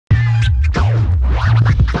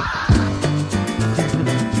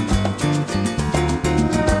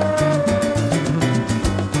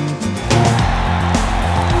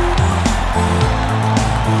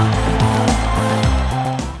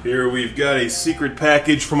we've got a secret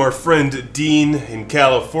package from our friend Dean in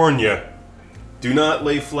California. Do not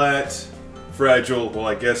lay flat, fragile. Well,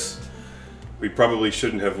 I guess we probably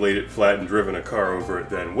shouldn't have laid it flat and driven a car over it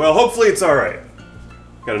then. Well, hopefully it's alright.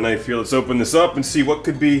 Got a knife here. Let's open this up and see what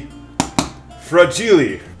could be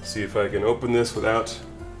fragile. See if I can open this without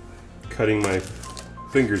cutting my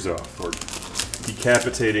fingers off or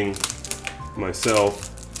decapitating myself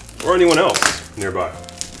or anyone else nearby.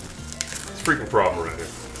 It's a freaking problem right here.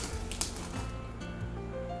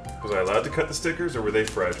 Was I allowed to cut the stickers or were they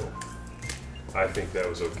fragile? I think that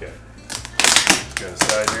was okay. Go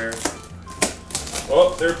inside here.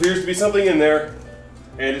 Oh, there appears to be something in there,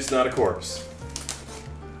 and it's not a corpse.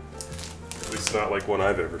 At least not like one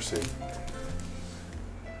I've ever seen.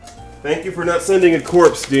 Thank you for not sending a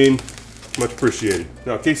corpse, Dean. Much appreciated.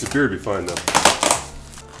 Now, a case of beer would be fine, though.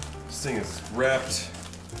 This thing is wrapped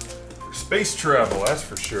for space travel, that's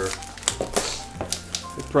for sure.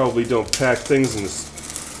 They probably don't pack things in this,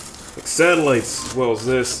 like satellites as well as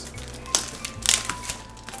this.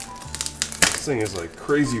 This thing is like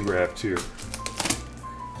crazy wrapped here.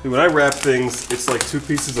 See, when I wrap things, it's like 2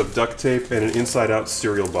 pieces of duct tape and an inside-out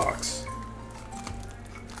cereal box.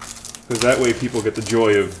 Because that way people get the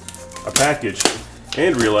joy of a package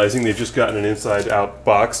and realizing they've just gotten an inside-out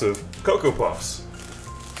box of Cocoa Puffs.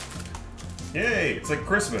 Yay! It's like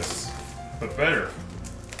Christmas, but better,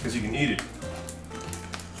 because you can eat it.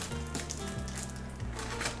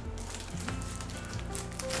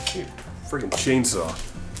 Friggin' chainsaw.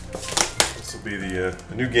 This will be the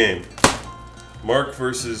new game. Mark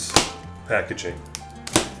versus packaging.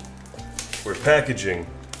 Where packaging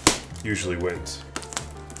usually wins.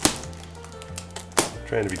 I'm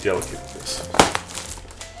trying to be delicate with this.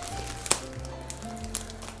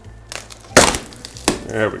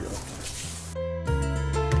 There we go.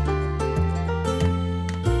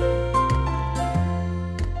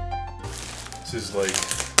 This is like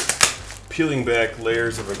peeling back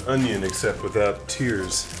layers of an onion, except without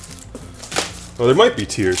tears. Well, there might be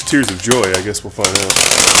tears. Tears of joy, I guess we'll find out.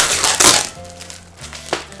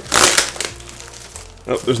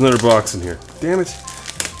 Oh, there's another box in here. Damn it.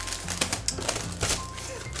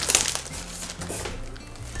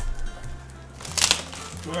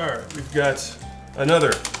 Alright, we've got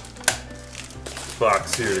another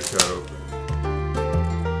box here to cut open.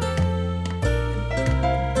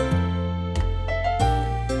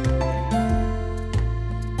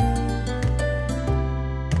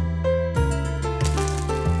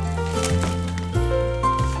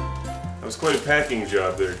 Quite a packing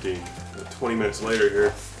job there, Dean. 20 minutes later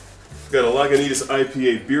here. Got a Lagunitas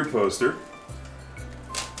IPA beer poster,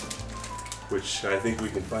 which I think we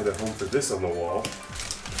can find a home for this on the wall.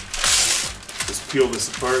 Just peel this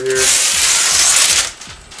apart here.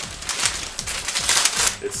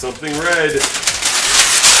 It's something red.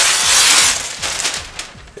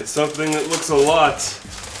 It's something that looks a lot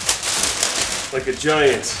like a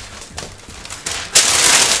giant.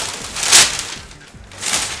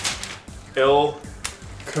 El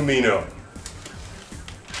Camino.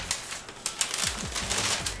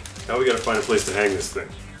 Now we gotta find a place to hang this thing.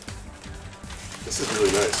 This is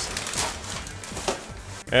really nice.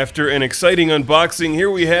 After an exciting unboxing, here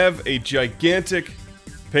we have a gigantic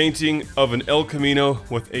painting of an El Camino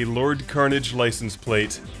with a Lord Carnage license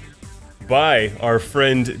plate by our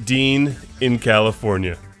friend Dean in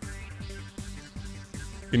California.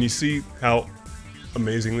 Can you see how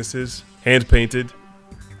amazing this is? Hand painted.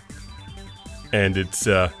 And it's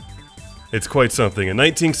quite something. A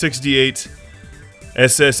 1968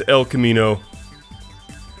 SS El Camino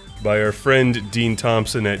by our friend Dean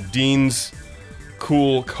Thompson at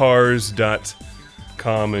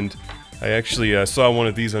deanscoolcars.com. And I actually saw one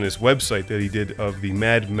of these on his website that he did of the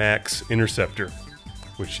Mad Max Interceptor,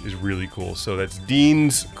 which is really cool. So that's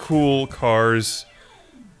Dean's Cool Cars,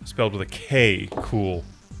 spelled with a K. Cool.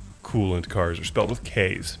 Coolant cars are spelled with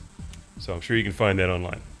K's. So I'm sure you can find that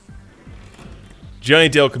online.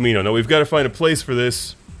 Giant El Camino. Now we've got to find a place for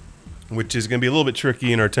this, which is going to be a little bit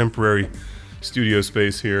tricky in our temporary studio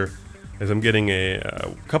space here, as I'm getting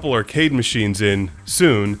a couple arcade machines in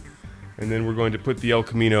soon, and then we're going to put the El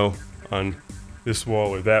Camino on this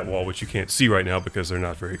wall or that wall, which you can't see right now because they're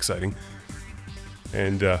not very exciting,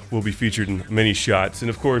 and will be featured in many shots,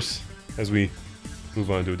 and of course, as we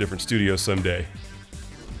move on to a different studio someday.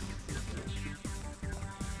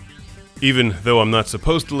 Even though I'm not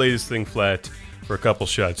supposed to lay this thing flat, for a couple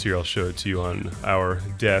shots here, I'll show it to you on our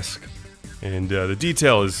desk. And the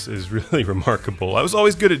detail is really remarkable. I was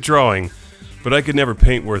always good at drawing, but I could never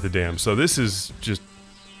paint worth a damn. So this is just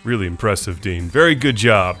really impressive, Dean. Very good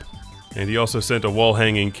job. And he also sent a wall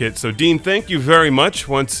hanging kit. So Dean, thank you very much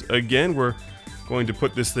once again. We're going to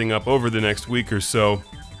put this thing up over the next week or so,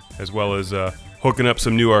 as well as hooking up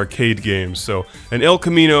some new arcade games. So an El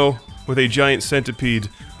Camino with a giant centipede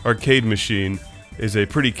arcade machine is a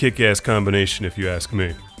pretty kick-ass combination, if you ask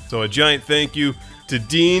me. So a giant thank you to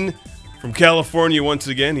Dean from California once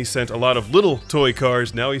again. He sent a lot of little toy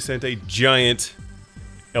cars. Now he sent a giant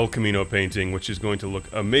El Camino painting, which is going to look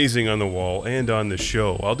amazing on the wall and on the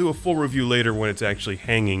show. I'll do a full review later when it's actually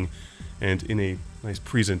hanging and in a nice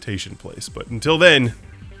presentation place. But until then,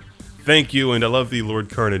 thank you, and I love the Lord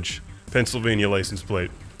Carnage Pennsylvania license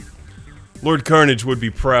plate. Lord Carnage would be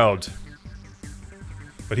proud,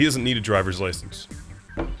 but he doesn't need a driver's license.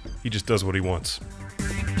 He just does what he wants.